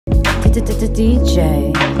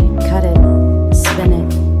DJ, cut it, spin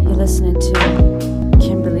it. You're listening to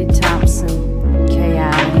Kimberly Thompson,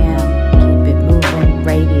 KIM, Keep It Moving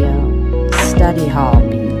Radio, Study Hall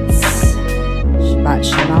Beats. Shabbat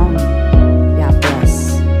Shalom. God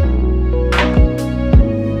bless.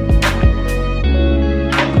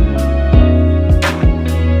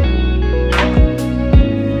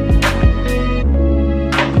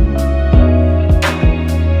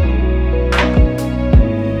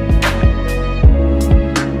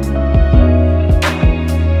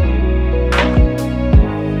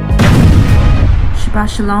 Shabbat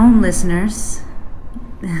Shalom, listeners.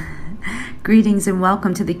 Greetings and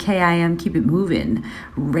welcome to the KIM Keep It Moving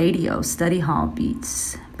Radio Study Hall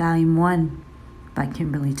Beats, Volume 1 by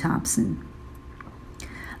Kimberly Thompson.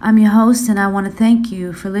 I'm your host, and I want to thank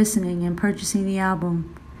you for listening and purchasing the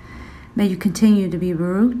album. May you continue to be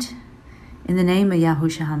baruched in the name of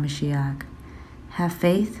YAHUSHA HaMashiach. Have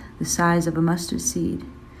faith the size of a mustard seed,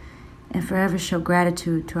 and forever show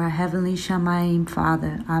gratitude to our Heavenly Shamayim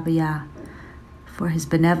Father, Abba Yah, for his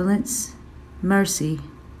benevolence, mercy,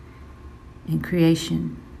 and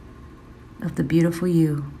creation of the beautiful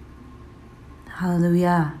you.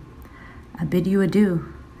 Hallelujah. I bid you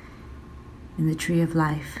adieu in the tree of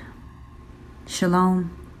life.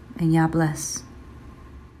 Shalom and Yah bless.